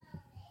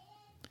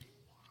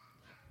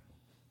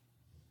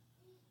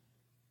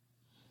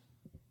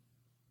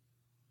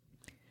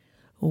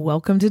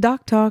Welcome to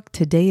Doc Talk.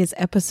 Today is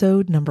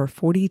episode number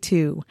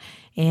 42,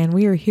 and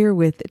we are here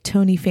with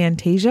Tony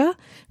Fantasia,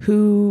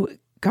 who,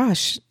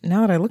 gosh,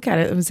 now that I look at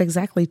it, it was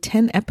exactly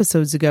 10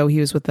 episodes ago he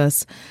was with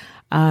us.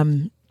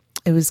 It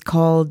was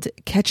called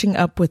Catching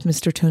Up with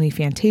Mr. Tony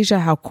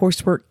Fantasia, How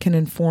Coursework Can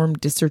Inform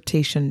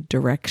Dissertation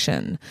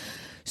Direction.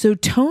 So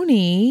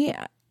Tony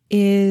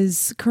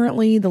is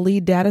currently the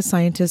lead data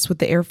scientist with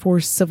the Air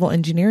Force Civil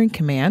Engineering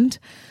Command,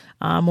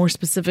 more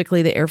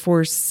specifically the Air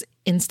Force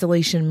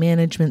Installation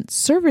Management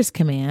Service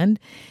Command.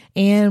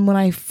 And when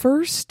I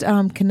first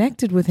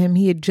connected with him,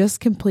 he had just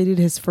completed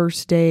his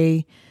first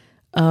day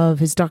of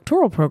his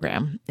doctoral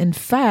program. In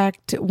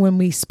fact, when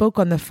we spoke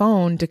on the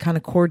phone to kind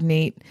of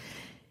coordinate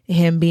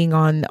him being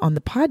on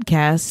the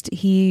podcast,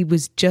 he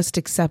was just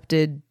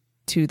accepted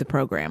to the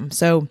program.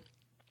 So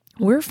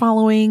we're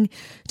following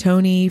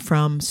Tony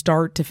from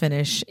start to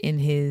finish in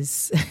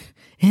his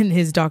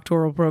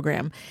doctoral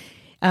program.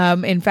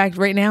 In fact,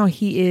 right now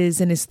he is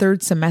in his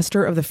third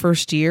semester of the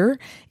first year,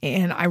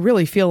 and I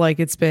really feel like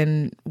it's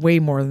been way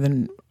more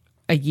than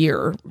a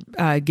year,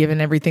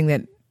 given everything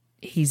that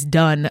he's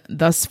done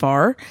thus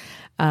far.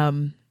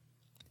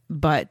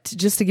 But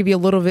just to give you a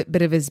little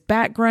bit of his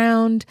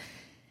background,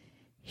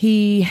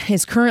 he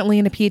is currently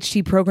in a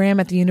PhD program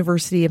at the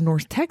University of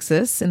North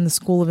Texas in the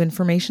School of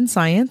Information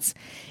Science.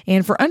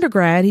 And for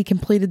undergrad, he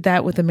completed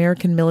that with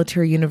American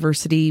Military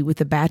University with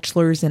a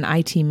bachelor's in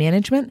IT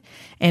management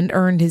and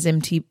earned his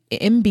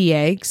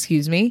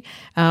MBA,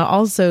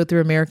 also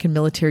through American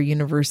Military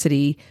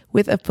University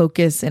with a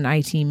focus in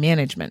IT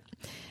management.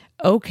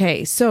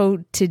 Okay,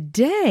 so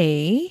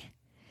today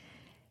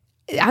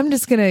I'm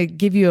just going to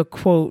give you a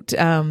quote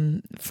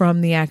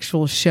from the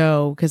actual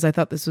show because I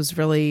thought this was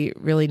really,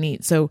 really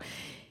neat. So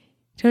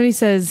Tony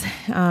says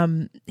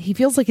he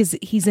feels like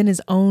he's in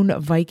his own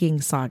Viking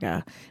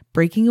saga,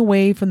 breaking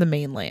away from the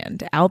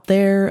mainland, out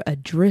there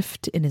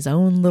adrift in his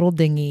own little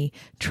dinghy,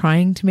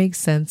 trying to make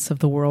sense of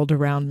the world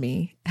around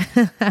me.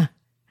 It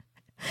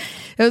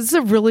was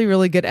a really,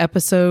 really good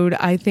episode.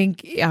 I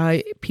think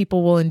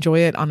people will enjoy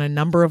it on a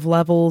number of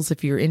levels.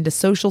 If you're into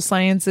social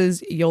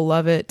sciences, you'll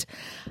love it.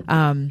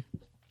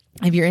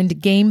 If you're into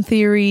game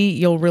theory,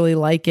 you'll really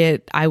like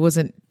it. I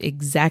wasn't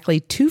exactly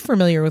too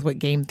familiar with what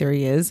game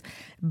theory is,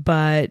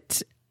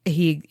 but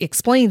he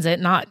explains it,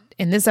 not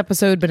in this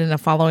episode, but in a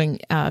following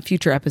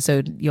future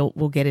episode,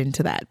 we'll get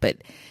into that. But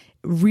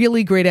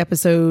really great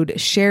episode.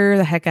 Share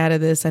the heck out of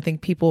this. I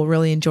think people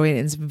really enjoy it.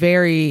 It's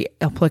very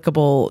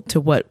applicable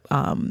to what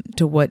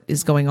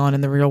is going on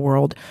in the real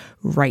world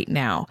right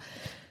now.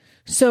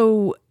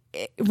 So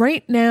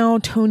right now,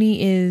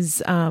 Tony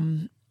is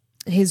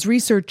his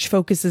research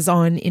focuses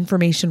on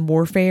information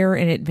warfare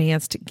and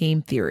advanced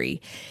game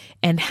theory,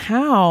 and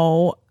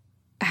how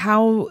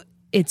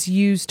it's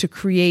used to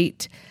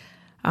create,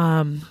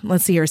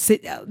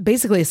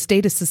 basically a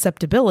state of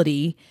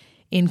susceptibility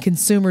in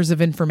consumers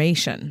of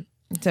information.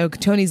 So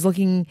Tony's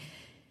looking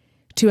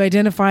to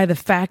identify the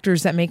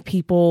factors that make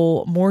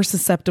people more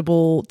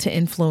susceptible to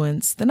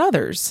influence than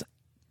others.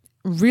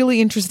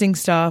 Really interesting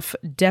stuff.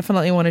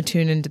 Definitely want to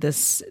tune into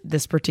this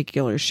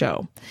particular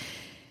show.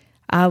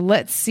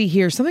 Let's see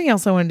here. Something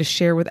else I wanted to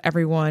share with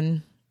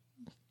everyone.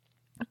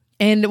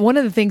 And one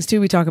of the things too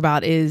we talk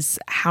about is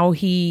how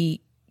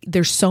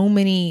there's so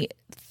many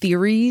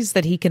theories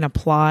that he can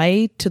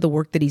apply to the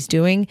work that he's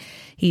doing.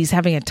 He's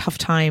having a tough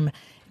time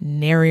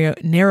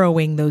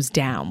narrowing those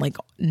down, like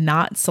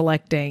not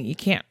selecting. He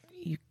can't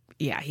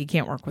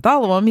work with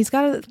all of them. He's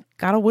got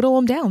to whittle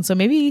them down. So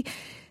maybe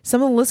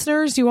some of the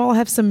listeners, you all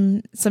have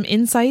some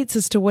insights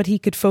as to what he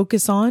could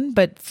focus on.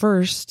 But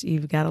first,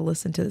 you've got to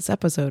listen to this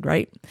episode,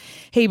 right?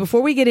 Hey,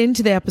 before we get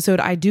into the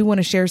episode, I do want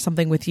to share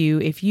something with you.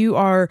 If you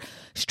are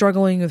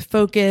struggling with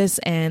focus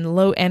and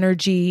low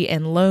energy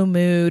and low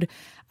mood,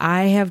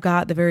 I have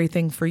got the very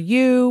thing for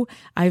you.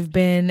 I've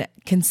been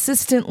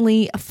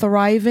consistently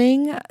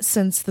thriving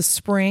since this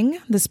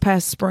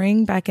past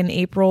spring, back in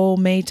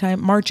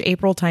March,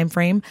 April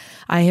timeframe.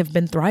 I have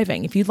been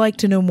thriving. If you'd like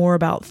to know more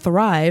about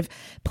Thrive,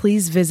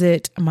 please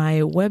visit my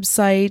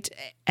website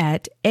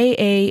at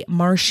AA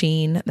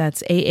Marsheen.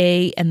 That's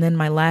AA and then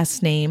my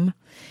last name,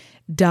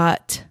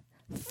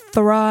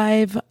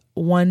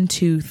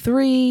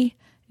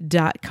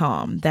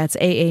 .thrive123.com. That's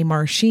AA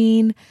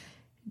Marsheen.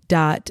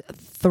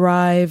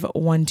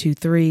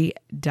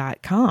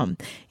 Thrive123.com.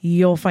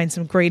 You'll find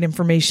some great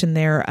information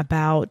there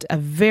about a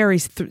very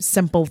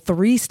simple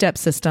 3-step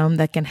system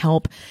that can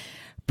help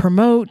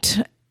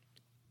promote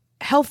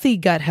healthy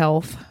gut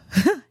health,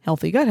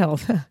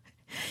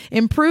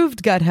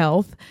 improved gut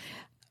health,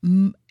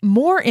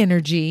 more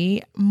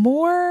energy,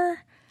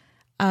 more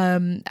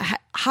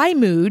high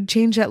mood,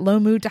 change that low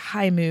mood to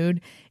high mood,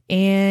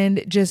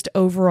 and just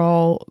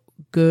overall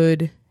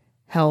good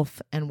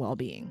health and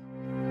well-being.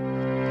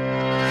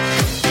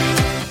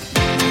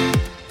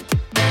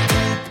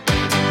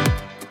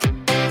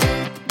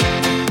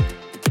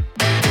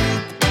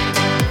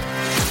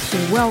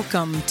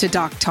 Welcome to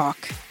Doc Talk,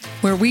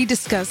 where we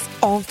discuss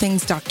all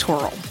things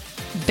doctoral.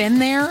 Been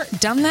there,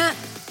 done that?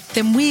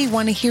 Then we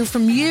want to hear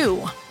from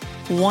you.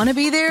 Want to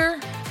be there?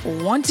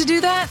 Want to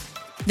do that?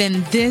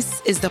 then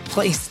this is the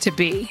place to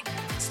be.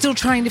 Still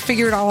trying to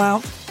figure it all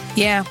out?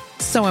 Yeah,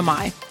 so am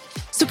I.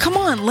 So come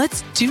on,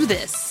 let's do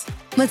this.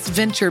 Let's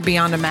venture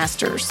beyond a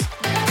master's.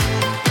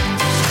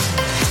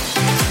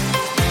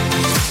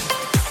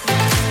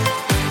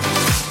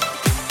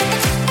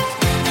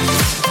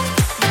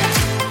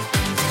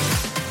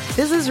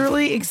 This is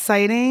really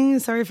exciting.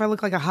 Sorry if I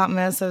look like a hot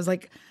mess. I was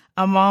like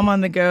a mom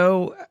on the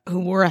go who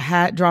wore a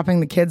hat dropping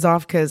the kids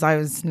off because I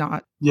was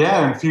not.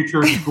 Yeah, and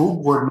future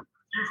school board member,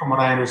 from what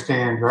I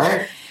understand,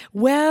 right?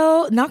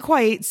 Well, not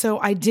quite. So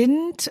I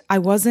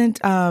wasn't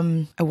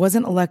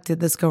elected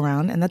this go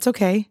round, and that's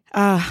okay.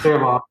 Their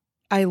loss.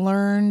 I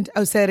learned,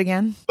 say it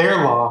again. Their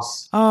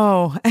loss.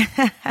 Oh,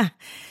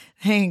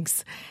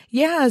 thanks.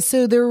 Yeah.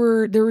 So there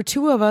were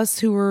two of us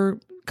who were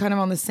kind of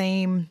on the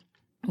same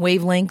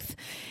wavelength,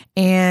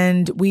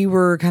 and we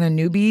were kind of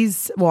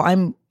newbies. Well,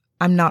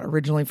 I'm not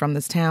originally from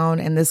this town,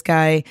 and this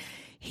guy,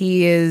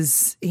 he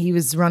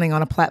was running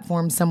on a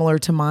platform similar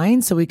to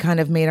mine, so we kind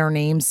of made our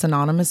names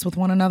synonymous with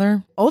one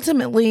another.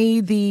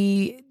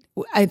 Ultimately,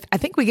 I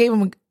think we gave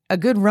them a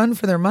good run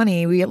for their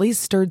money. We at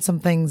least stirred some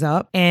things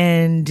up,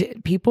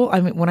 and people,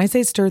 I mean, when I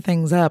say stir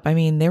things up, I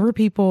mean, there were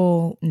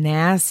people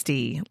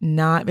nasty,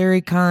 not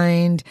very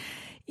kind.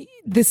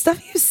 The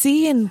stuff you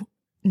see in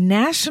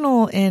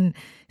national and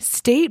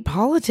state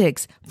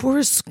politics for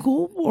a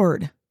school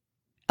board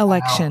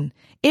election.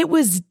 Wow.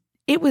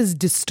 It was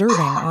disturbing,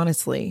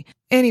 honestly.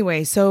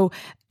 Anyway, so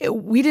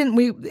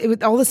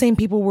all the same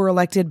people were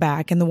elected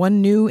back, and the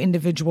one new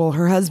individual,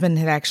 her husband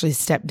had actually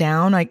stepped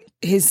down.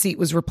 His seat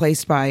was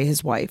replaced by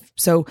his wife.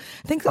 So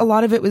I think a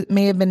lot of it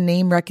may have been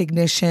name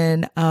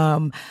recognition.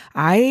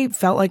 I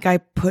felt like I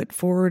put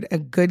forward a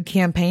good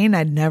campaign.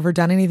 I'd never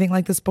done anything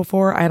like this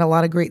before. I had a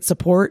lot of great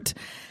support.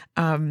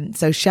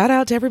 So shout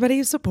out to everybody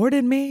who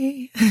supported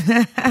me.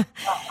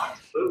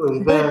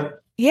 Absolutely.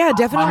 Yeah,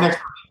 definitely.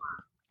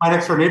 My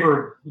next door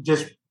neighbor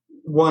just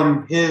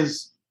won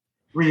his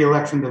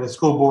re-election to the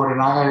school board,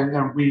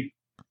 and we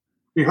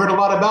heard a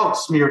lot about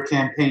smear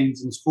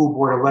campaigns and school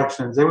board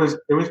elections. It was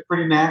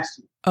pretty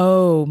nasty.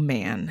 Oh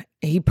man,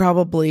 he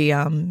probably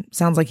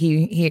sounds like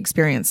he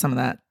experienced some of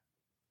that.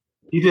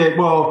 He did.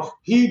 Well,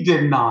 he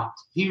did not.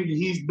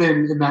 He's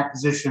been in that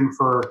position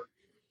for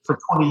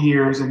 20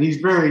 years, and he's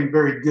very,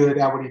 very good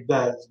at what he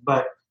does.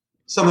 But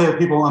some of the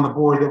people on the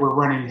board that were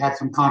running had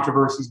some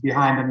controversies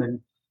behind him, and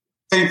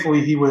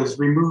thankfully he was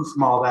removed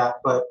from all that.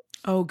 But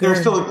there's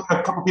still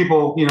a couple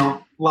people,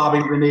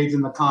 lobbing grenades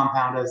in the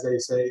compound, as they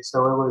say.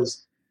 So it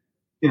was,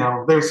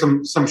 there's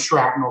some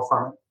shrapnel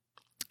from it.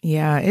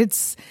 Yeah,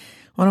 it's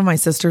one of my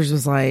sisters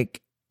was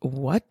like,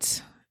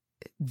 "What?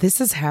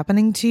 This is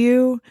happening to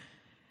you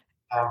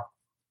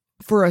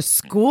for a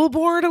school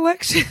board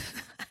election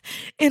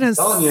in a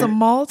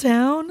small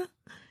town?"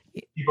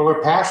 People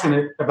are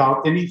passionate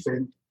about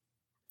anything.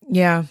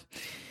 Yeah.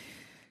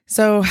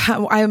 So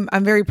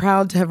I'm very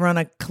proud to have run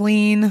a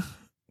clean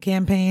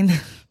campaign.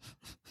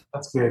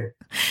 That's good.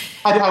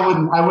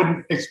 I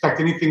wouldn't expect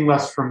anything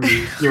less from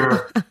you.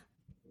 Your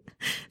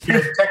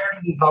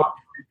integrity is all.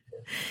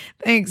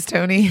 Thanks,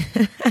 Tony.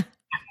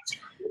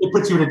 It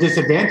puts you at a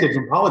disadvantage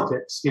in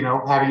politics,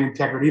 having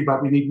integrity,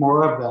 but we need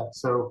more of that.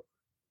 So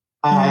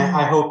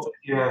I hope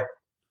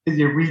that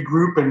you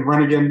regroup and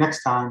run again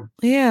next time.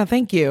 Yeah,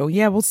 thank you.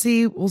 Yeah, we'll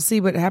see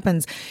what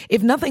happens.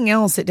 If nothing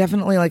else, it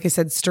definitely, like I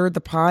said, stirred the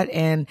pot,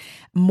 and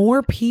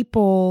more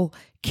people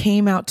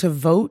came out to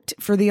vote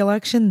for the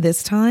election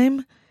this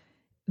time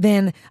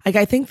than,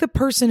 I think the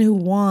person who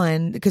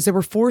won, because there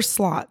were 4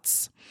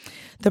 slots,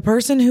 the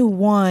person who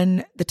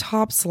won the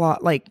top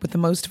slot, with the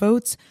most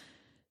votes,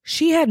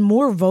 she had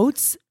more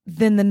votes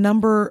than the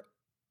number.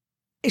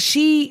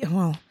 She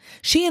and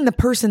the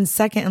person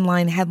second in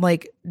line had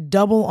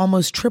double,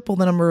 almost triple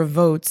the number of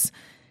votes,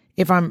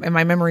 if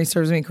my memory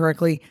serves me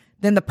correctly,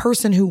 than the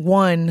person who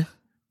won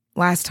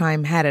last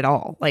time had it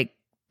all,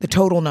 the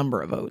total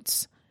number of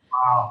votes.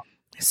 Wow.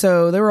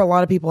 So there were a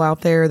lot of people out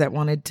there that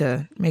wanted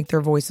to make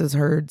their voices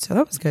heard. So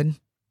that was good.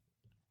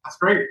 That's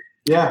great.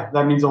 Yeah,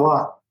 that means a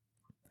lot.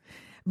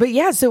 But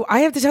yeah, so I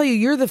have to tell you,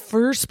 you're the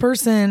first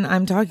person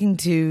I'm talking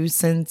to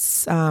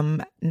since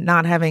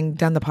not having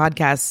done the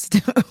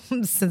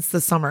podcast since the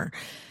summer.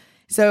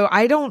 So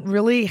I don't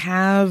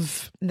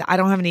have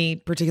any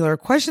particular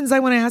questions I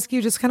want to ask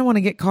you. Just kind of want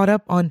to get caught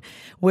up on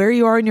where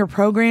you are in your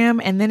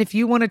program. And then if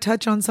you want to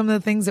touch on some of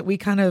the things that we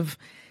kind of,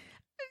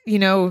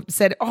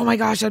 said, oh my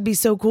gosh, that'd be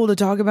so cool to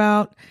talk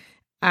about.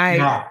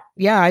 I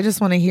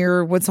just want to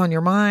hear what's on your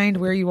mind,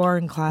 where you are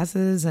in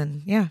classes,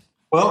 and yeah.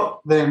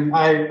 Well, then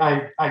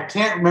I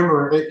can't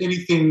remember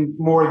anything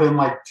more than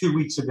 2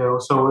 weeks ago,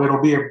 so it'll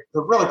be a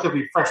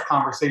relatively fresh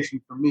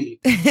conversation for me.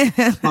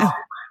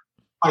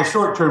 My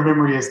short-term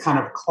memory is kind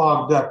of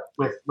clogged up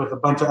with a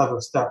bunch of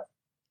other stuff.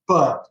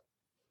 But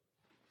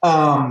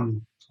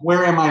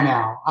where am I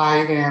now? I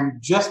am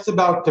just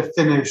about to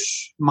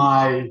finish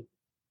my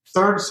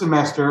 3rd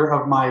semester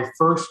of my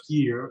first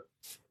year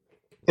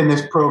in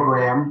this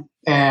program,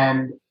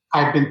 and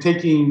I've been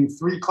taking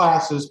 3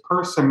 classes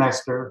per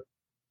semester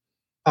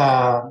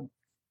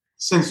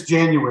since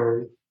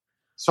January.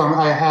 So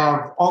I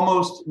have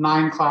almost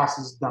 9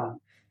 classes done.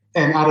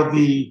 And out of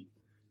the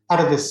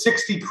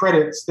 60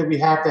 credits that we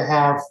have to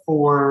have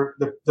for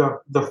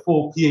the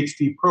full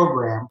PhD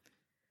program,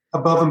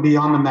 above and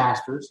beyond the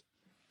master's.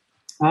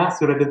 That's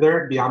what I did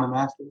there, beyond the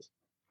master's.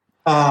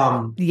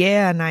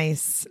 Yeah,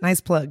 nice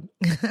plug.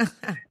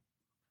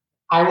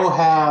 I will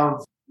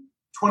have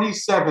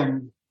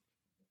 27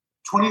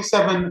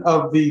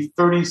 of the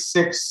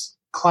 36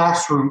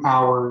 classroom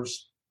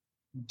hours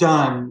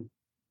done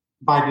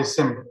by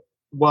December,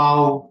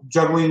 while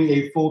juggling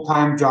a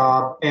full-time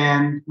job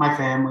and my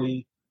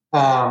family.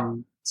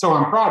 So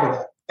I'm proud of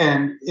that.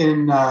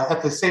 And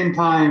at the same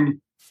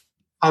time,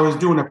 I was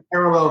doing a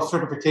parallel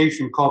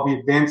certification called the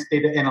Advanced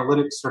Data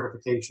Analytics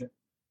Certification.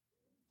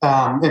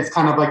 It's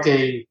kind of like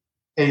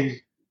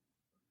it's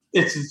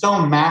its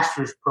own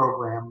master's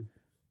program,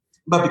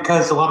 but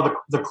because a lot of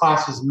the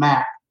class is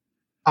Mac,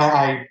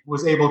 I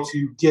was able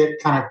to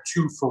get kind of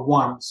 2 for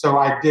 1. So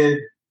I did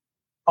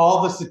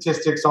all the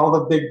statistics, all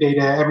the big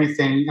data,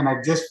 everything, and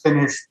I just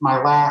finished my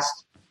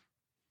last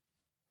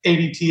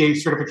ADTA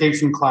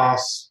certification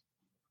class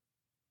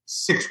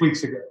 6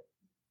 weeks ago.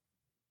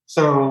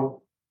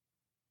 So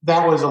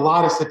that was a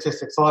lot of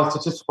statistics, a lot of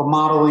statistical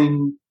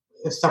modeling,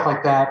 stuff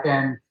like that.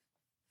 And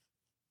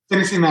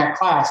finishing that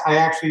class, I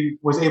actually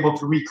was able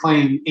to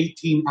reclaim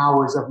 18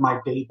 hours of my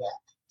day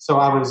back. So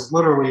I was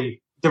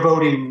literally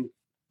devoting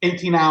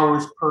 18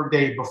 hours per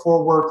day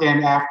before work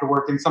and after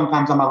work, and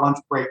sometimes on my lunch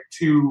break,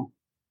 to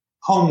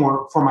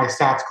homework for my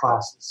stats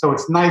classes. So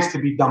it's nice to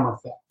be done with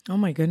that. Oh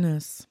my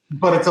goodness.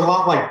 But it's a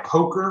lot like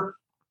poker.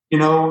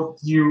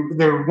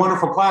 They're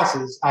wonderful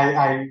classes.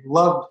 I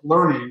loved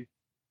learning,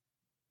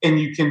 and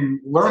you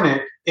can learn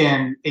it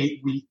in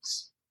 8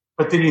 weeks,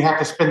 but then you have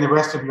to spend the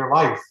rest of your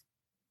life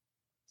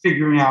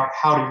figuring out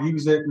how to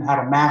use it and how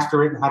to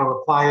master it and how to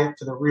apply it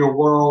to the real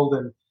world.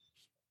 And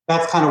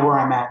that's kind of where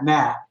I'm at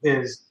now.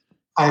 Is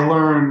I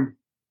learned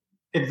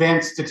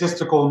advanced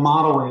statistical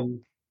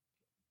modeling,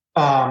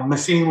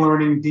 machine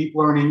learning, deep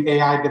learning,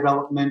 AI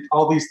development,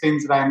 all these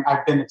things that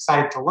I've been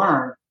excited to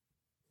learn,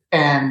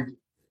 and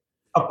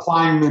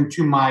applying them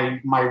to my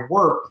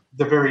work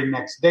the very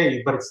next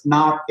day. But it's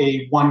not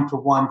a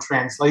one-to-one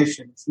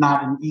translation. It's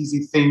not an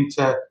easy thing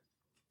to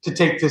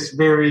take this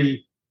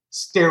very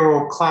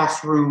sterile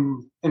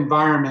classroom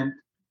environment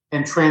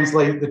and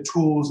translate the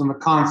tools and the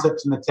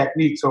concepts and the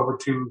techniques over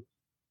to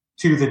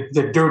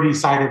the dirty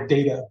side of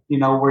data,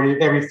 where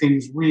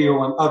everything's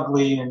real and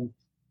ugly. And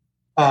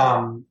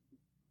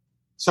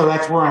so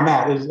that's where I'm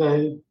at, is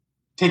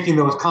taking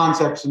those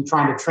concepts and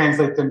trying to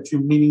translate them to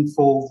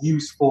meaningful,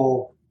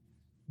 useful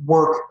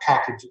work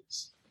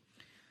packages.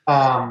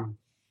 I'm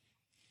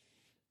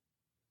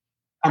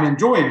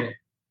enjoying it,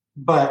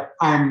 but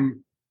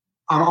I'm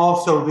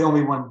also the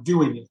only one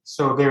doing it.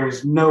 So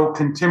there's no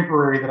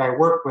contemporary that I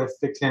work with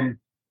that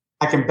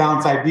I can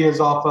bounce ideas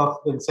off of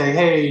and say,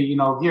 hey,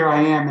 here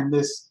I am in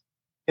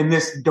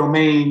this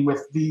domain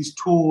with these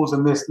tools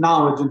and this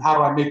knowledge, and how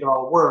do I make it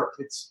all work?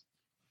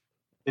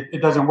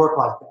 It doesn't work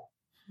like that.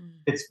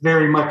 It's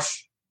very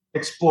much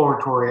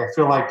exploratory. I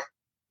feel like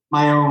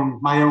my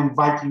own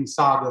Viking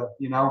saga,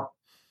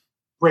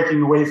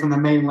 breaking away from the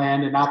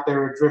mainland and out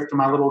there adrift in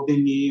my little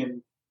dinghy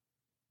and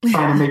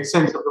trying to make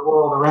sense of the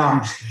world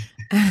around.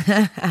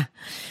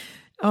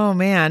 Oh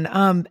man.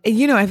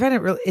 I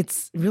find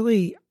it's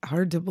really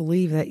hard to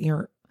believe that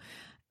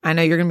I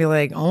know you're going to be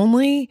like,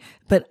 only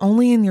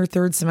in your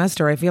 3rd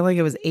semester. I feel like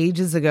it was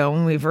ages ago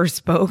when we first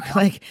spoke.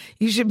 Like,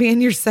 you should be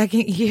in your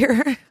 2nd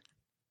year.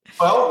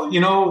 Well,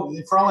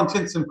 for all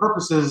intents and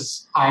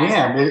purposes, I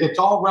am. It's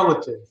all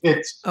relative.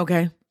 It's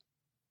okay.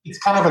 It's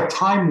kind of a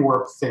time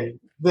warp thing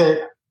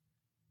that,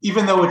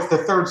 even though it's the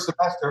 3rd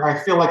semester, I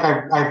feel like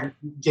I've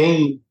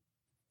gained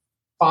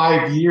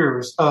 5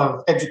 years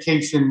of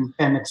education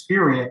and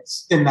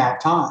experience in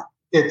that time.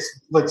 It's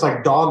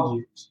like dog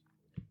years.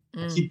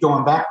 I keep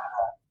going back to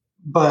that.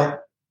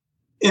 But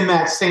in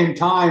that same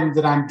time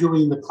that I'm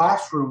doing the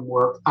classroom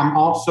work, I'm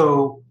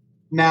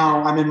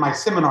in my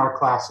seminar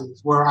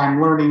classes where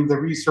I'm learning the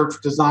research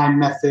design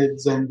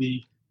methods and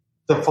the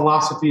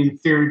philosophy and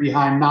theory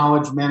behind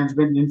knowledge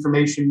management and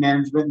information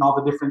management and all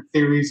the different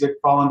theories that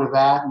fall under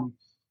that,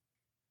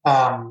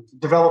 and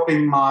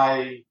developing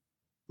my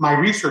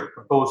research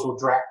proposal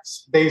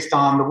drafts based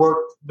on the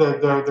work,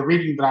 the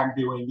reading that I'm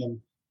doing, and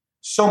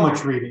so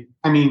much reading.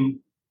 I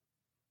mean,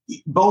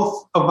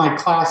 both of my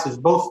classes,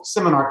 both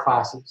seminar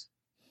classes,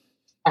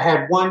 I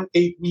had one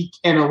 8-week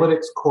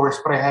analytics course,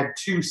 but I had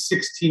 2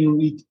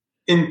 16-week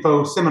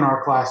info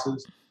seminar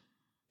classes.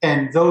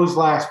 And those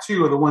last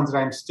 2 are the ones that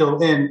I'm still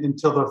in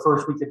until the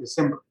first week of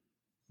December.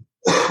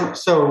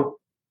 So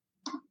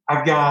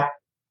I've got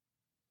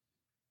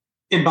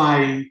in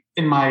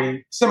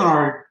my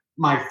seminar,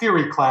 my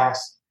theory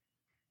class,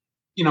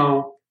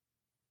 on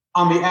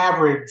the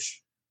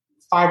average,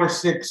 5 or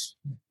 6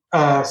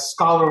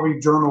 scholarly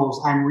journals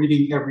I'm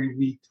reading every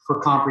week for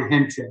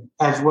comprehension,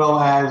 as well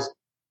as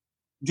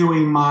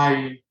doing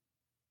my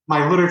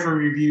literature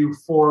review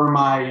for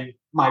my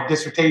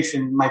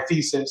dissertation, my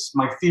thesis,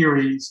 my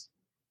theories,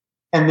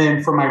 And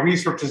then for my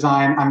research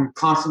design, I'm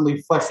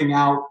constantly fleshing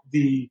out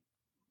the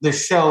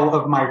shell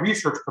of my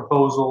research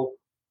proposal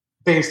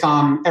based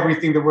on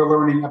everything that we're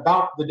learning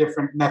about the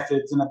different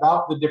methods and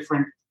about the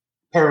different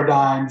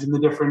paradigms and the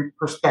different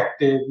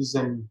perspectives,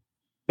 and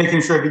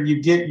making sure that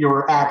you get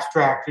your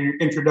abstract and your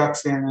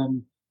introduction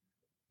and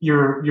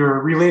your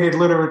related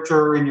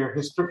literature and your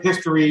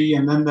history,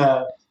 and then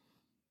the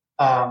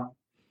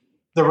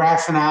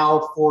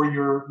rationale for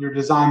your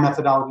design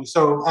methodology.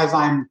 So as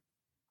I'm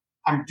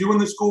doing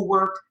the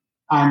schoolwork,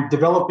 I'm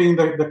developing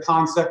the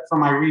concept for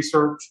my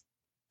research,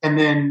 and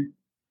then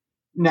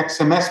next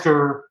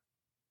semester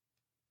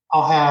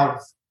I'll have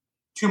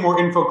 2 more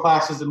info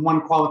classes and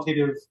 1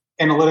 qualitative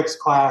analytics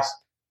class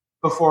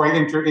before I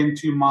enter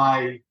into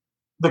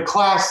the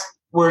class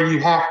where you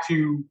have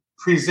to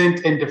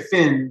present and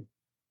defend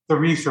the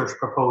research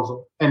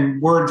proposal.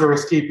 And words are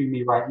escaping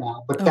me right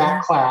now, but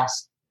that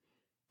class,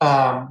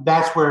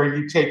 that's where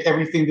you take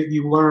everything that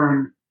you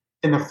learn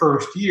in the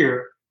first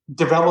year,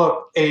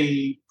 develop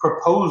a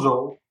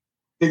proposal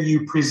that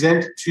you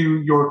present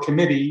to your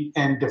committee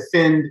and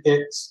defend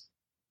its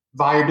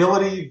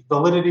viability,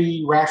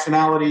 validity,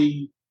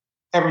 rationality,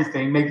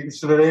 everything,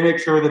 so that they make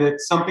sure that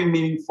it's something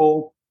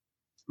meaningful,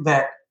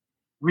 that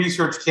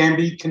research can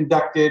be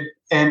conducted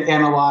and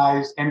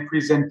analyzed and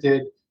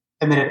presented,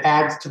 and that it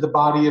adds to the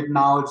body of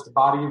knowledge, the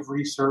body of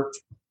research.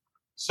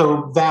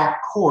 So that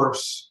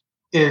course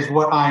is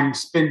what I'm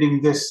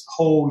spending this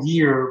whole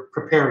year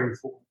preparing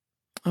for.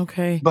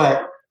 Okay.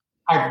 But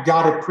I've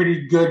got a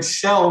pretty good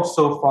shell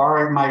so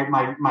far.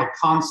 My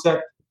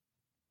concept,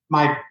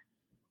 my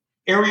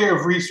area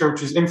of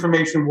research is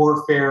information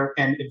warfare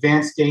and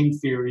advanced game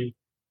theory,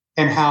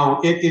 and how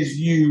it is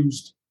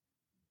used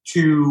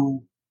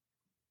to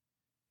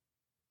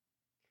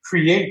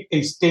create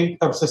a state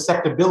of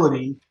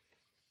susceptibility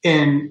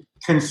in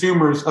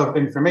consumers of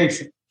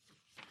information.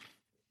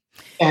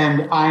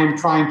 And I am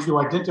trying to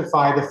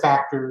identify the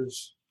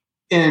factors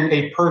in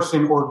a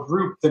person or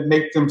group that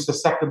make them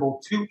susceptible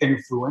to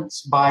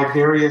influence by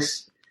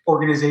various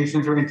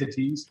organizations or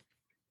entities,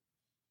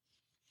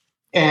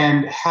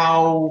 and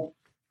how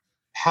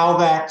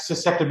that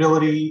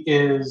susceptibility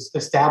is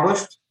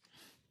established,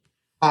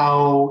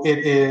 how it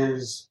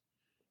is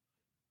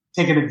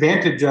taken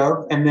advantage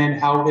of, and then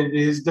how it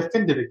is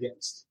defended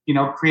against.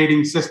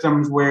 Creating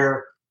systems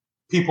where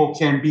people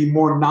can be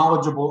more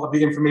knowledgeable of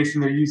the information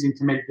they're using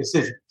to make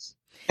decisions.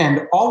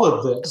 And all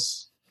of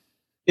this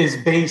is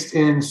based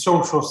in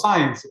social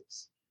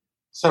sciences.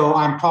 So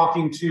I'm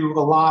talking to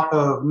a lot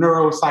of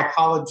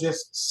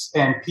neuropsychologists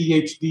and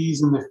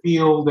PhDs in the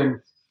field, and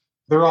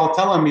they're all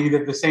telling me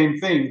that the same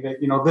thing, that,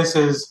 this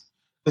is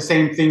the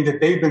same thing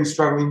that they've been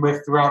struggling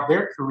with throughout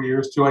their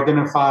careers, to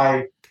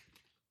identify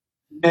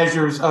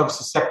measures of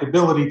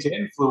susceptibility to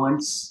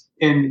influence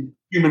in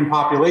human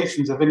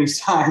populations of any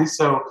size.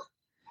 So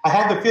I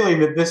had the feeling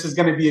that this is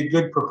going to be a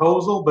good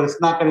proposal, but it's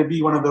not going to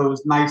be one of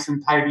those nice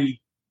and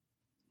tidy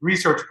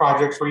research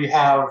projects where you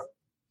have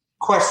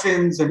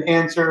questions and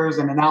answers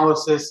and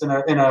analysis and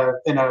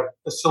a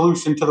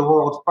solution to the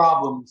world's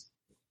problems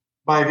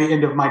by the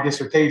end of my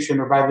dissertation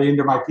or by the end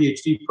of my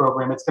PhD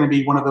program. It's going to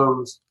be one of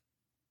those,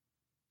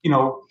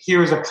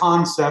 here's a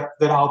concept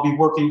that I'll be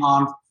working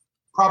on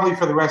probably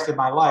for the rest of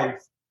my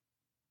life,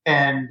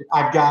 and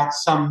I've got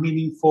some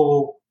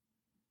meaningful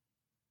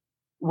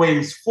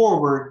ways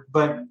forward,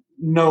 but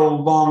no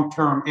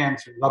long-term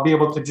answers. I'll be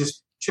able to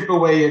just chip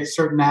away at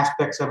certain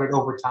aspects of it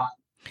over time.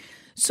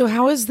 So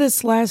how has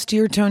this last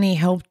year, Tony,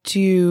 helped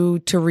you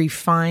to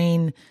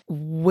refine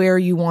where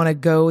you want to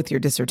go with your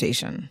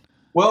dissertation?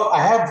 Well,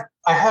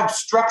 I have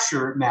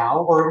structure now,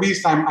 or at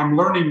least I'm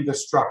learning the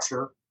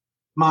structure.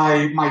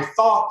 My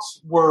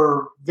thoughts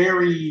were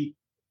very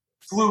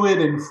fluid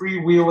and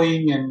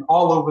freewheeling and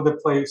all over the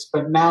place,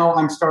 but now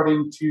I'm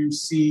starting to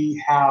see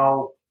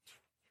how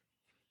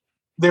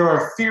there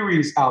are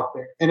theories out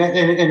there, and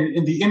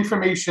in the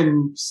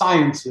information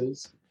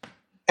sciences,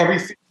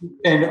 everything,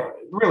 and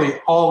really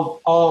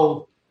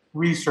all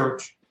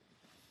research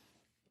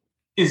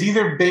is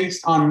either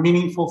based on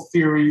meaningful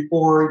theory,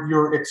 or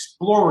you're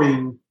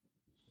exploring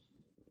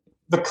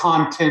the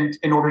content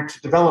in order to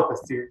develop a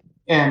theory.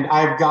 And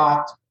I've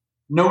got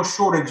no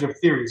shortage of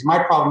theories.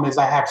 My problem is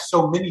I have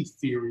so many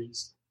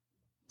theories,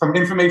 from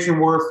information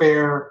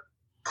warfare,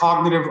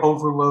 cognitive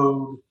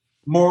overload,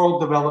 moral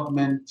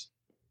development,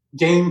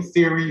 game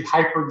theory,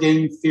 hyper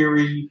game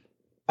theory,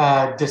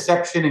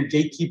 deception and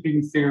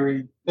gatekeeping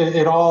theory.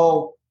 It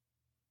all,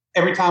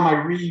 every time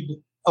I read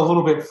a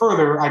little bit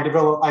further,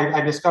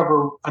 I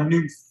discover a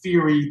new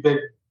theory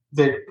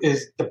that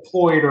is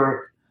deployed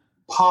or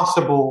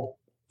possible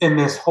in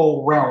this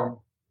whole realm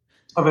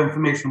of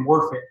information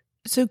warfare.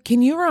 So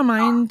can you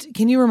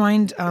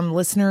remind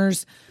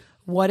listeners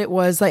what it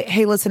was like?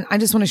 Hey, listen, I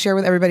just want to share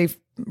with everybody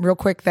real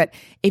quick that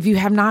if you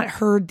have not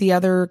heard the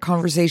other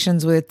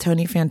conversations with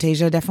Tony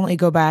Fantasia, definitely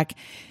go back.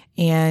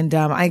 And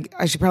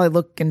I should probably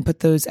look and put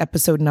those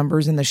episode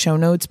numbers in the show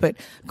notes, but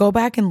go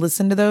back and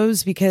listen to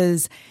those,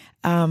 because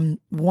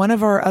one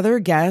of our other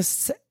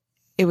guests,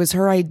 it was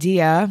her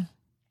idea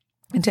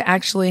and to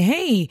actually,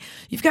 hey,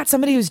 you've got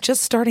somebody who's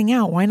just starting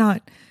out. Why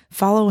not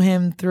follow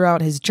him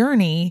throughout his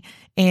journey?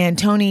 And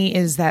Tony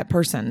is that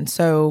person.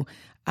 So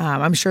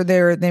I'm sure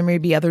there may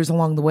be others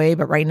along the way,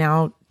 but right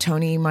now,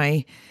 Tony,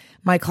 my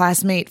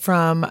classmate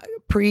from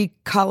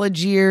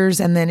pre-college years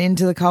and then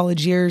into the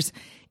college years,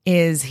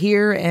 is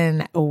here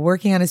and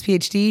working on his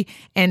PhD.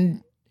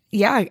 And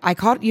yeah, I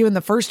caught you in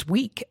the first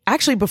week,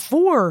 actually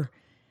before,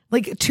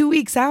 like 2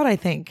 weeks out, I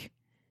think,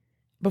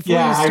 before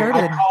you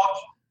started.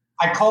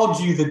 I called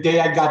you the day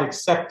I got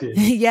accepted.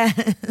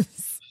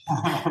 Yes.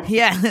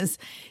 Yes.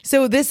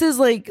 So this is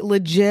like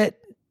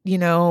legit,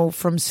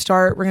 from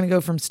start, we're going to go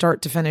from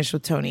start to finish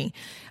with Tony.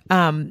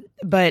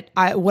 But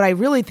what I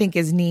really think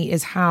is neat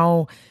is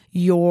how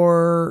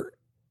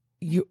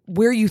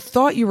where you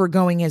thought you were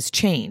going has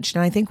changed.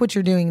 And I think what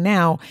you're doing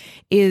now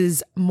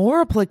is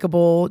more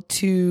applicable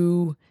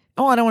to,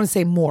 I don't want to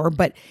say more,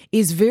 but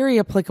is very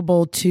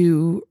applicable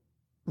to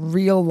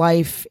real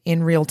life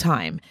in real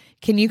time.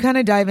 Can you kind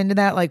of dive into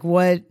that? Like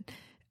why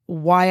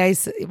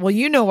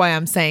you know why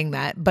I'm saying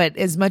that, but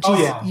as much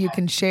as you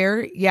can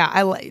share. Yeah.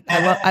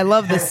 I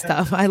love this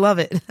stuff. I love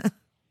it.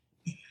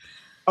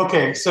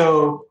 Okay.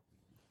 So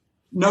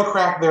no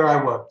crap, there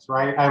I was,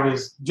 right? I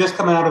was just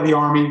coming out of the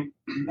Army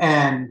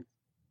and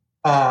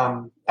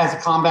as a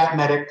combat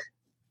medic,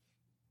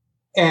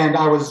 and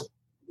I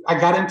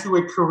got into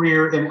a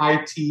career in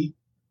IT,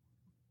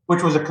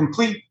 which was a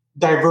complete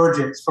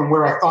divergence from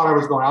where I thought I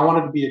was going. I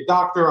wanted to be a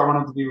doctor. I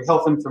wanted to do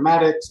health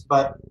informatics,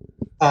 but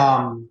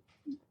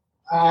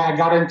I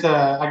got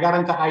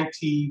into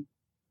IT,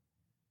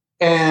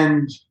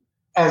 and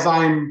as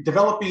I'm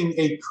developing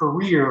a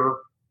career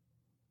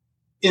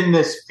in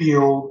this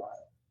field,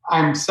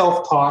 I'm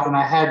self-taught, and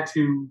I had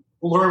to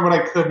learn what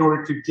I could in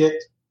order to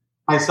get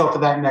myself to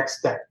that next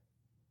step.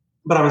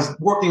 But I was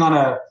working on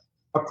a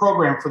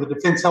program for the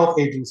Defense Health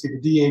Agency,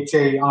 the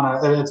DHA,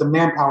 it's a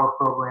manpower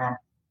program,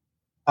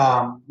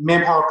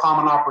 Manpower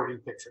Common Operating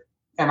Picture.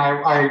 And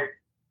I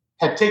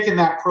had taken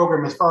that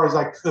program as far as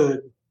I could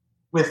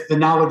with the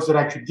knowledge that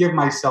I could give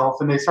myself.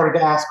 And they started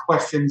to ask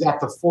questions at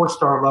the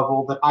 4-star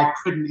level that I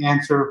couldn't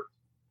answer.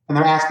 And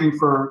they're asking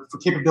for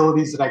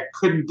capabilities that I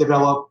couldn't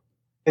develop.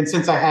 And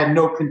since I had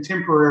no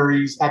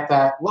contemporaries at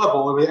that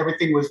level,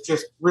 everything was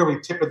just really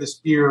tip of the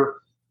spear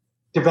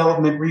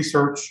development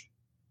research.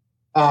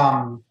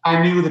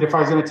 I knew that if I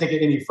was going to take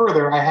it any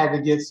further, I had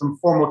to get some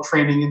formal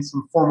training and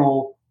some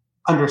formal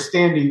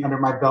understanding under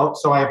my belt.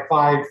 So I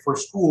applied for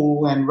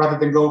school, and rather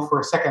than go for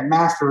a second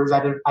master's,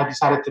 I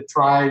decided to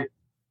try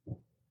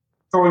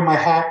throwing my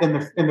hat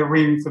in the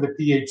ring for the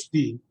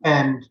PhD.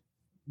 And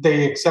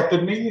they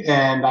accepted me,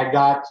 and I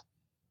got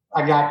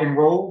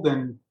enrolled.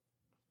 And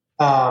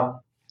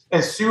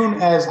as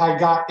soon as I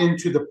got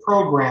into the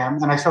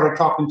program and I started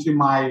talking to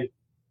my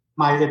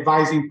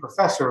advising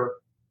professor,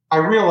 I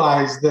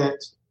realized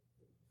that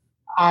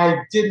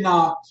I did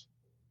not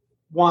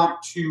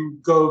want to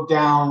go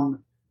down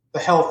the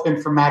health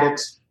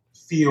informatics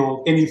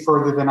field any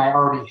further than I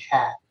already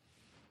had,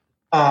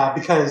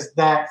 because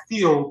that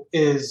field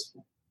is,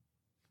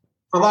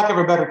 for lack of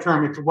a better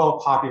term, it's well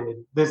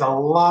populated. There's a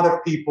lot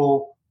of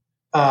people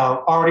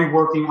already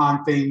working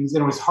on things,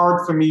 and it was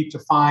hard for me to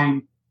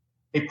find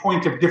a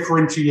point of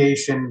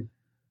differentiation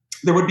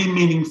that would be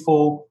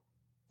meaningful.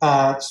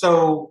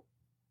 So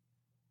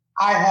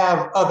I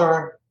have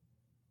other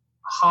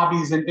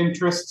hobbies and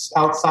interests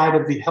outside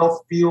of the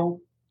health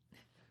field,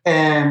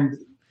 and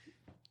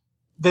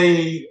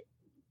they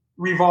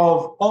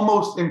revolve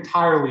almost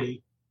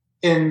entirely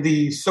in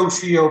the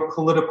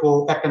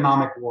socio-political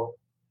economic world.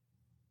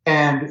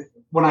 And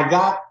when I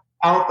got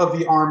out of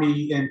the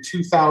Army in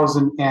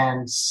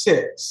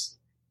 2006,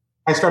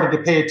 I started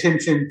to pay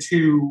attention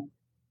to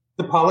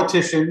the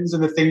politicians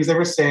and the things they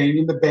were saying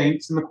in the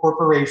banks and the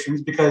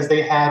corporations, because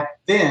they had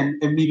then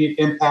immediate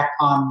impact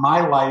on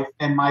my life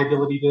and my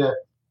ability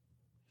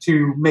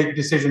to make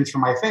decisions for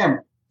my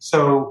family.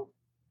 So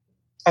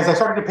as I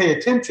started to pay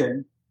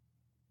attention,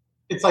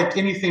 it's like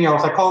anything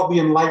else. I call it the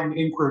enlightened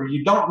inquiry.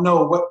 You don't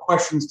know what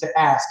questions to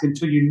ask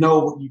until you know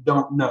what you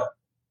don't know.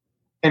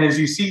 And as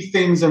you see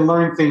things and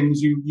learn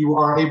things, you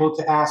are able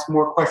to ask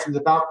more questions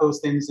about those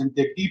things and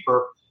dig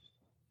deeper.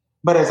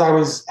 But as I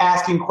was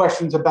asking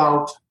questions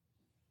about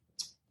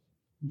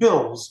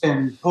bills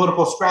and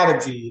political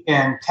strategy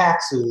and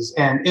taxes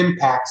and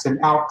impacts and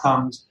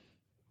outcomes,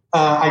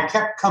 I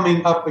kept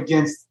coming up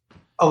against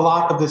a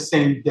lot of the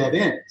same dead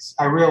ends.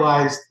 I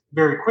realized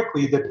very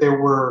quickly that there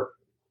were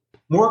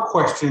more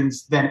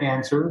questions than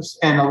answers,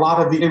 and a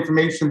lot of the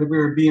information that we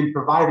were being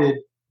provided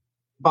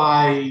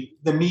by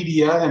the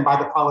media and by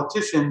the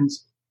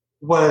politicians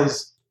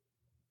was,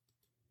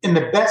 in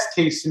the best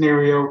case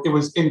scenario, it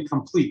was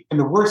incomplete. In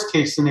the worst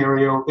case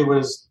scenario, it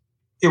was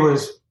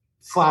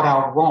flat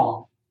out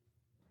wrong.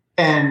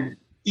 And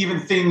even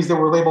things that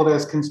were labeled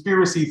as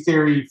conspiracy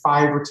theory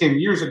 5 or 10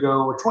 years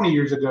ago or 20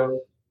 years ago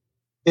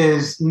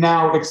is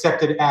now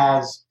accepted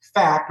as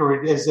fact,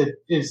 or it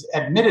is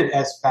admitted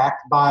as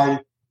fact by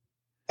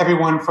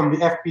everyone from the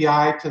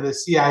FBI to the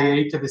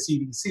CIA to the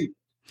CDC.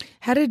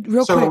 How did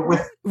real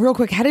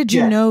quick? How did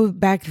you know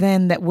back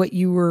then that what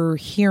you were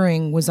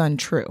hearing was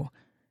untrue?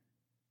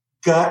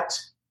 Gut.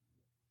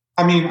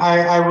 I mean,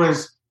 I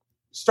was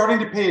starting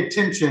to pay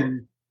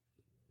attention.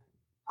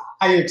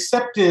 I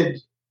accepted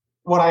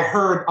what I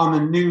heard on the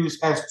news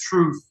as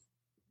truth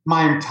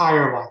my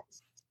entire life.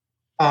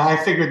 I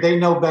figured they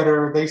know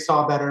better, they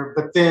saw better.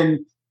 But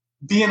then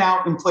being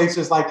out in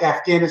places like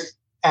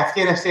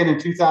Afghanistan in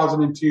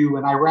 2002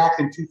 and Iraq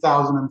in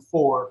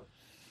 2004,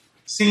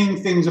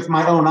 seeing things with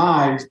my own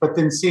eyes, but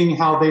then seeing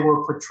how they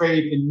were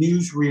portrayed in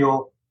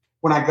newsreel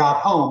when I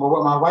got home, or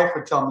what my wife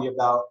would tell me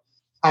about,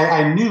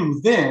 I knew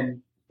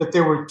then that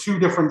there were two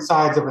different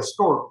sides of a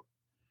story.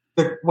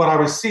 That what I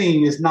was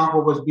seeing is not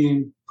what was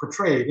being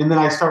portrayed. And then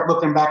I start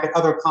looking back at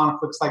other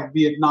conflicts like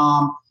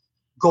Vietnam,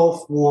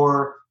 Gulf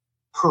War,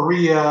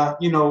 Korea.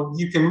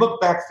 You can look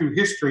back through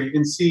history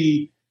and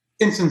see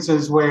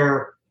instances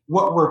where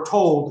what we're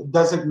told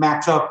doesn't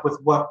match up with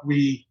what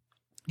we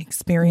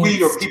experienced.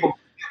 We or people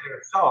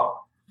saw.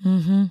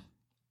 Mm-hmm.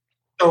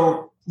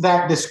 So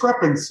that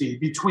discrepancy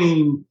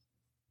between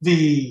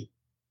the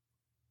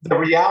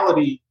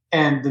reality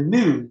and the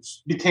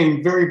news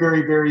became very,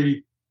 very,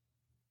 very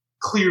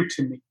clear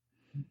to me.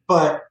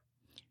 But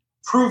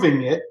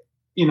proving it,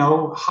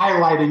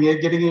 highlighting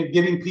it,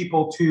 getting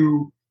people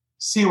to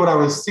see what I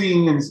was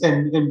seeing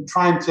and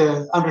trying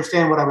to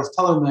understand what I was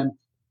telling them,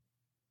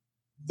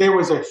 there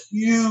was a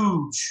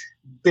huge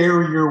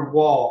barrier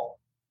wall.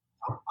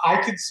 I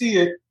could see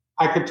it,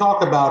 I could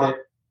talk about it,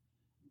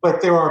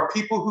 but there are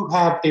people who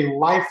have a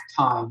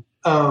lifetime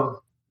of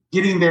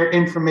getting their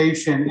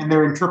information and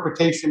their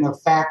interpretation of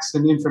facts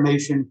and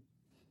information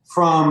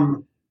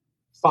from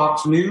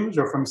Fox News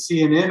or from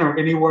CNN or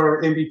anywhere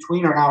in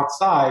between or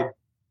outside,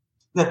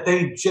 that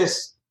they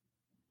just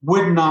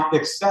would not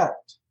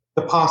accept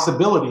the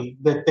possibility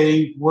that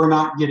they were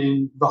not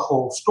getting the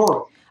whole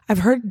story. I've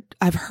heard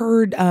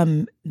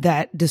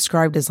that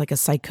described as like a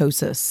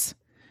psychosis,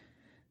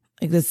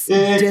 like this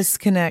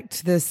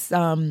disconnect, this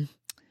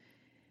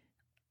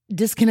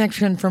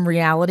disconnection from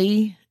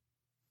reality.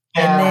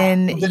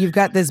 And then you've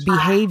got this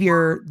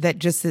behavior that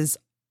just is,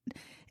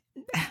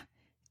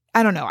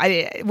 I don't know.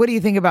 What do you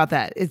think about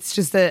that? It's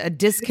just a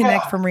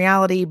disconnect from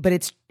reality,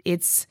 but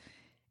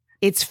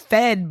it's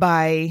fed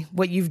by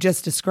what you've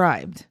just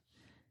described.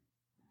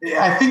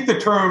 I think the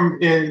term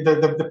is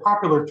the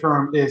popular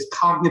term is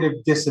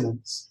cognitive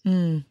dissonance.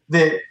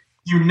 That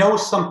you know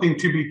something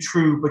to be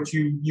true, but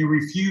you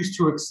refuse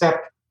to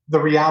accept the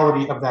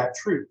reality of that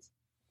truth,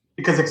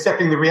 because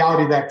accepting the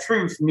reality of that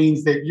truth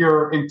means that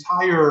your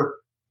entire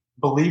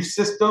belief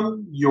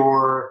system,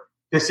 your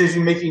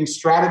decision-making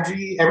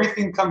strategy,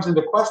 everything comes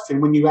into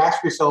question when you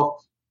ask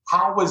yourself,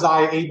 how was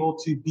I able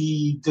to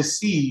be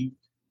deceived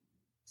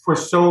for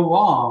so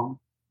long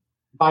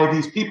by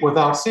these people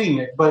without seeing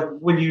it?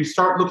 But when you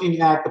start looking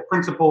at the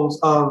principles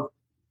of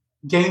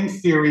game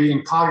theory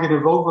and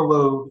cognitive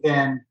overload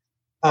and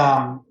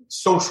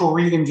social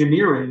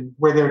re-engineering,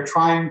 where they're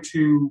trying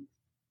to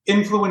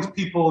influence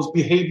people's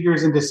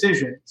behaviors and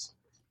decisions,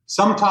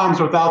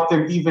 sometimes without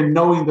them even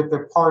knowing that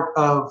they're part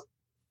of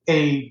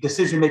a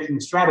decision-making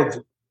strategy,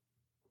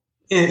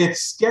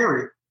 it's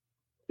scary,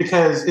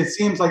 because it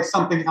seems like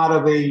something out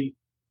of a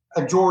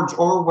George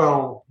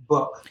Orwell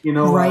book,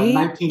 right?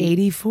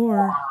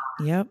 1984.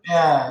 Yep.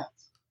 Yeah.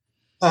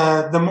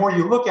 The more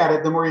you look at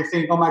it, the more you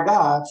think, oh my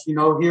gosh,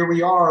 here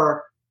we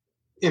are.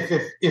 If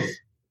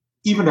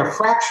even a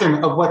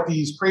fraction of what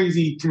these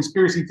crazy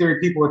conspiracy theory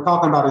people are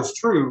talking about is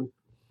true,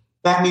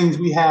 that means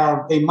we have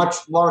a much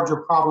larger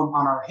problem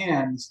on our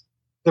hands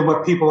than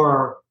what people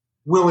are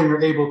willing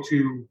or able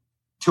to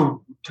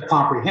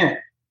comprehend.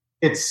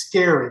 It's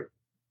scary,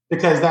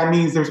 because that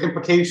means there's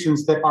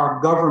implications that our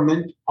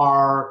government,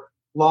 our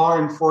law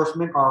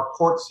enforcement, our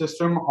court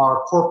system,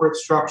 our corporate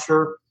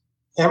structure,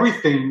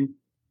 everything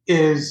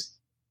is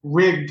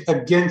rigged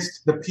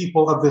against the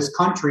people of this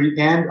country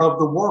and of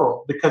the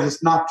world, because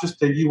it's not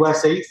just a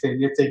USA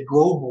thing. It's a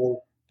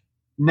global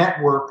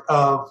network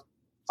of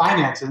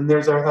finances. And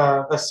there's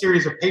a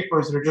series of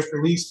papers that are just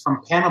released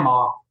from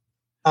Panama,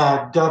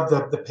 dubbed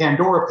the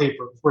Pandora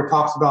Papers, where it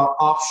talks about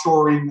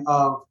offshoring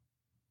of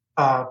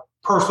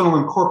personal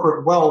and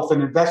corporate wealth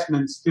and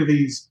investments through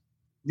these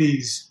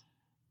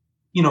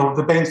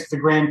the banks of the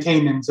Grand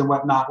Caymans and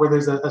whatnot, where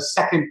there's a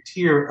second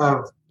tier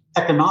of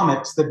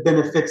economics that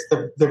benefits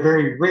the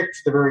very rich,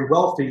 the very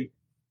wealthy,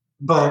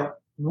 but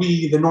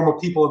we, the normal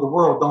people of the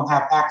world, don't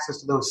have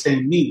access to those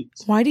same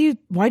needs. Why do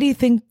you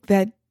think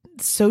that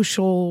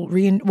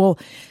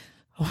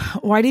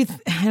why do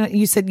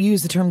you said you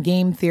use the term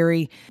game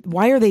theory?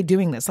 Why are they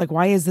doing this? Like,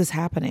 why is this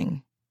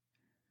happening?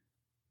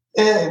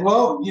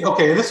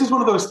 This is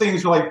one of those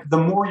things where, like, the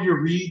more you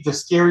read, the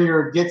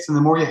scarier it gets, and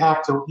the more you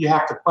have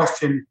to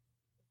question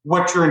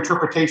what your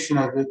interpretation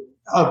of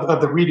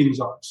the readings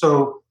are.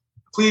 So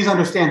please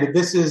understand that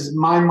this is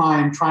my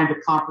mind trying to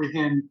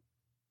comprehend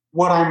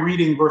what I'm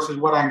reading versus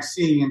what I'm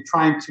seeing, and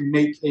trying to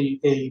make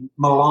a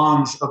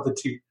melange of the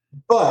two.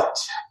 But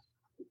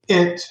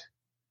it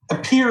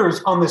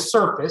appears on the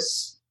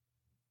surface,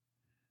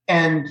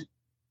 and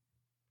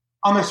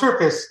on the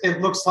surface,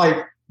 it looks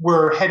like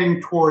we're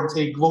heading towards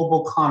a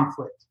global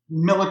conflict,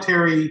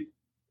 military,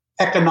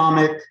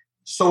 economic,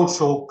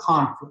 social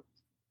conflict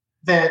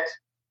that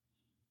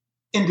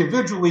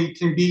individually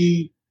can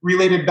be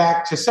related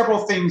back to several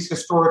things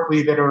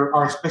historically that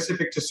are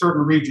specific to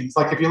certain regions.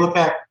 Like if you look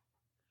at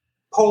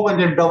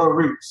Poland and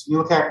Belarus, you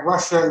look at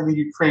Russia and the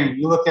Ukraine,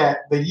 you look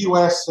at the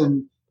US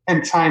and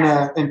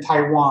China and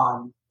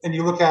Taiwan, and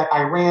you look at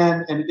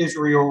Iran and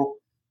Israel,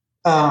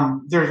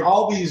 there's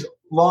all these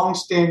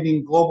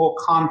long-standing global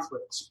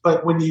conflicts.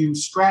 But when you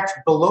scratch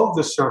below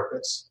the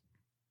surface,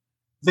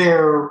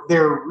 their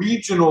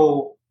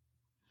regional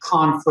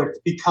conflict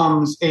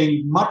becomes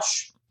a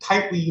much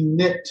tightly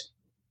knit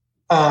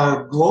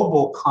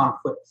global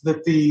conflict,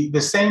 that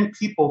the same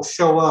people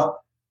show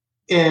up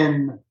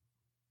in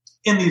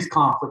these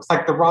conflicts,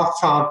 like the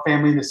Rothschild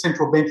family and the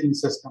central banking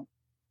system,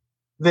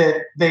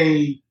 that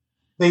they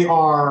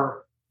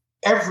are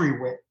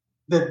everywhere.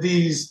 That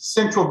these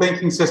central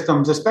banking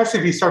systems, especially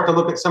if you start to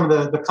look at some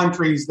of the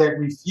countries that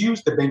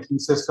refuse the banking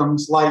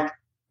systems, like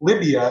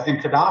Libya and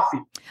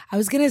Gaddafi. I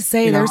was going to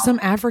say there's some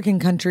African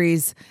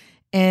countries,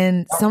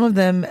 and some of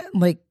them,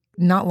 like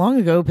not long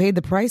ago, paid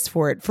the price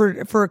for it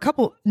for a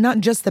couple,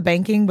 not just the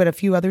banking, but a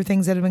few other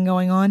things that have been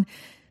going on.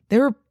 There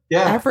were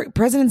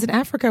presidents in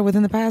Africa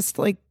within the past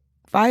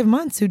 5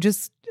 months who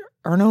just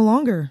are no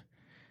longer.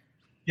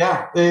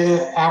 Yeah,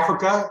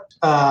 Africa.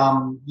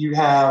 You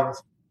have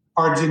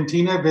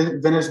Argentina,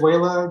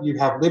 Venezuela. You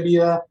have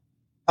Libya.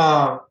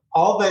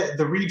 All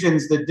the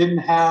regions that didn't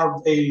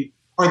have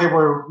or they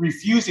were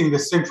refusing the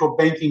central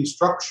banking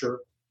structure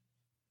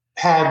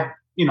had,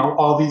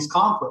 all these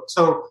conflicts.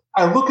 So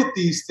I look at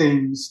these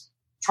things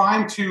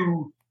trying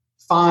to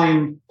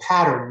find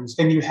patterns,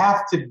 and you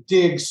have to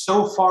dig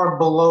so far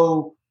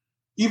below,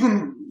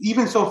 even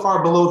so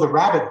far below the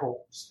rabbit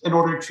holes, in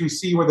order to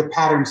see where the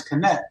patterns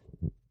connect.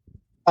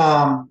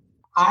 I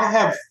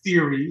have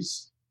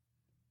theories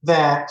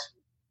that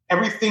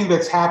everything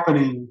that's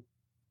happening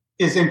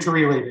is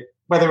interrelated,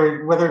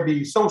 whether it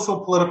be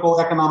social,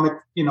 political, economic.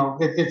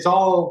 It's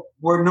all,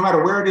 no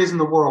matter where it is in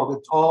the world,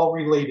 it's all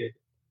related,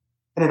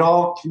 and it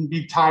all can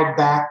be tied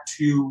back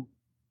to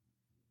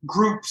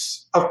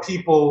groups of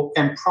people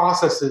and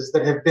processes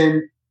that have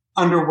been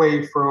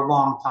underway for a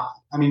long time.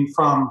 I mean,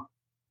 from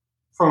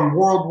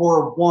World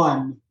War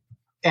I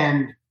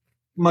and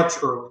much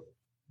earlier.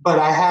 But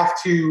I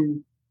have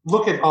to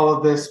look at all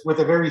of this with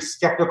a very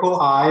skeptical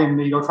eye, and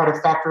try to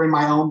factor in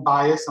my own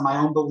bias and my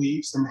own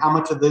beliefs, and how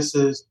much of this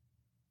is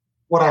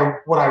what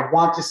I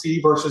want to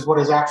see versus what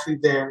is actually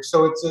there.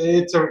 So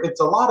it's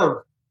a lot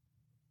of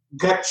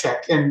gut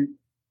check. And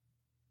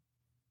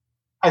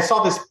I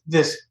saw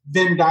this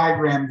Venn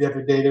diagram the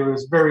other day that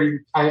was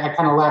I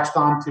kind of latched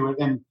onto it.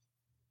 And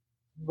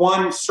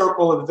one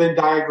circle of the Venn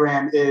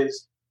diagram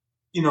is,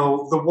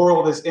 the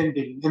world is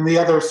ending, and the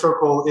other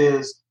circle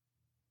is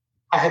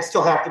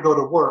still have to go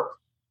to work.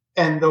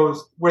 And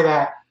those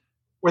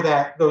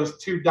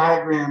two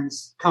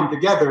diagrams come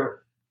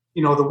together,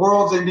 the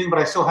world's ending, but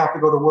I still have to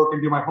go to work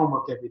and do my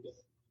homework every day.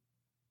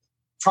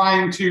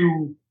 Trying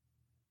to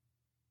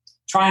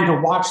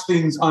watch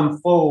things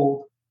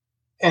unfold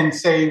and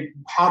say,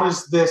 how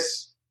does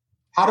this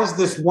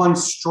one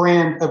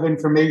strand of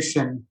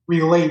information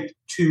relate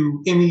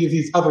to any of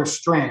these other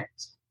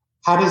strands?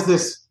 How does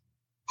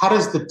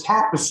the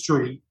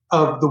tapestry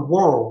of the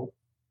world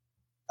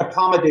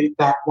accommodate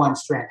that one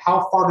strand?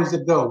 How far does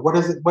it go?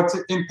 What's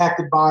it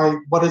impacted by?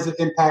 What does it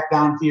impact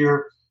down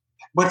here?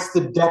 What's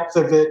the depth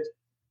of it?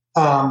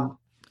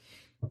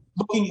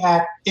 Looking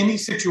at any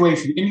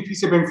situation, any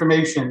piece of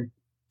information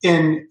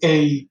in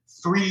a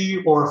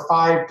 3 or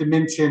 5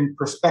 dimension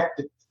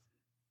perspective,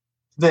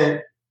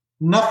 that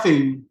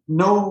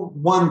no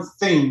one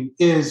thing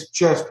is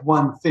just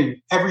one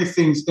thing.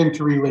 Everything's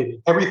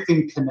interrelated.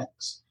 Everything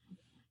connects.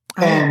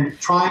 And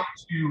trying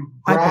to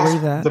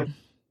grasp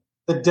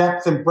the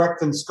depth and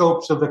breadth and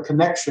scopes of the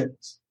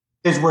connections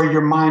is where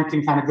your mind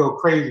can kind of go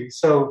crazy.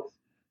 So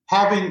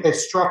having a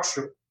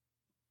structure,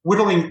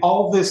 whittling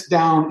all this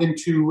down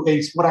into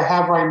what I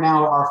have right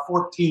now are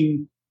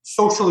 14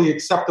 socially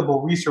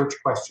acceptable research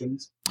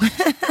questions.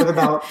 Isn't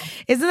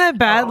that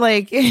bad?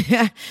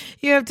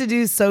 You have to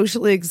do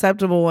socially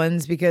acceptable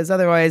ones, because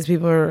otherwise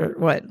people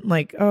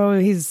are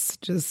he's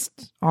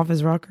just off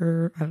his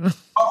rocker. I don't know.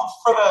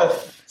 Well,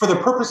 for the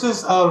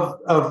purposes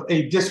of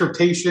a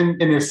dissertation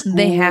in a school,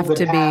 they have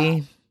to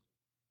be.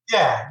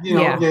 Yeah,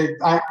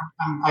 I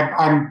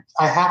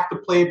have to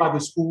play by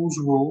the school's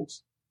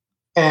rules,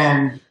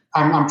 and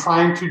I'm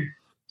trying to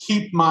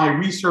keep my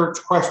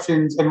research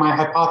questions and my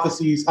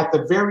hypotheses at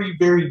the very,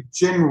 very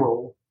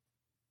general,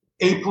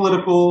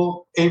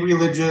 apolitical,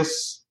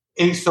 areligious,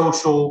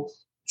 asocial,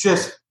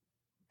 just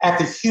at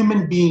the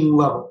human being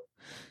level.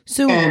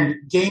 And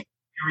game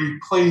theory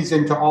plays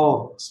into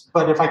all of this.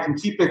 But if I can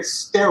keep it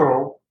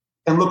sterile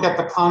and look at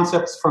the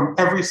concepts from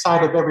every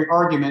side of every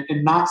argument,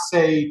 and not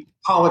say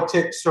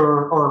politics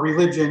or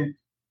religion,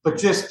 but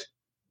just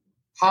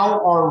how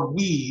are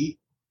we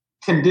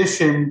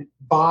conditioned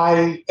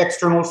by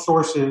external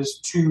sources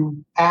to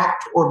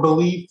act or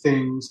believe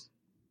things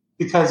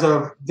because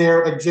of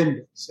their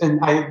agendas.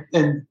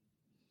 And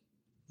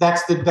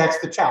that's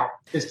the challenge,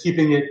 is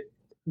keeping it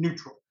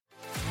neutral.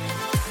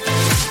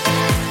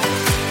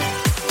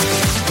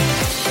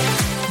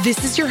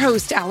 This is your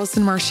host,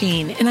 Allison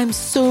Marchine, and I'm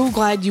so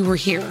glad you were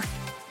here.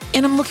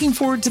 And I'm looking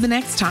forward to the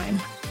next time.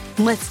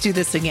 Let's do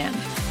this again.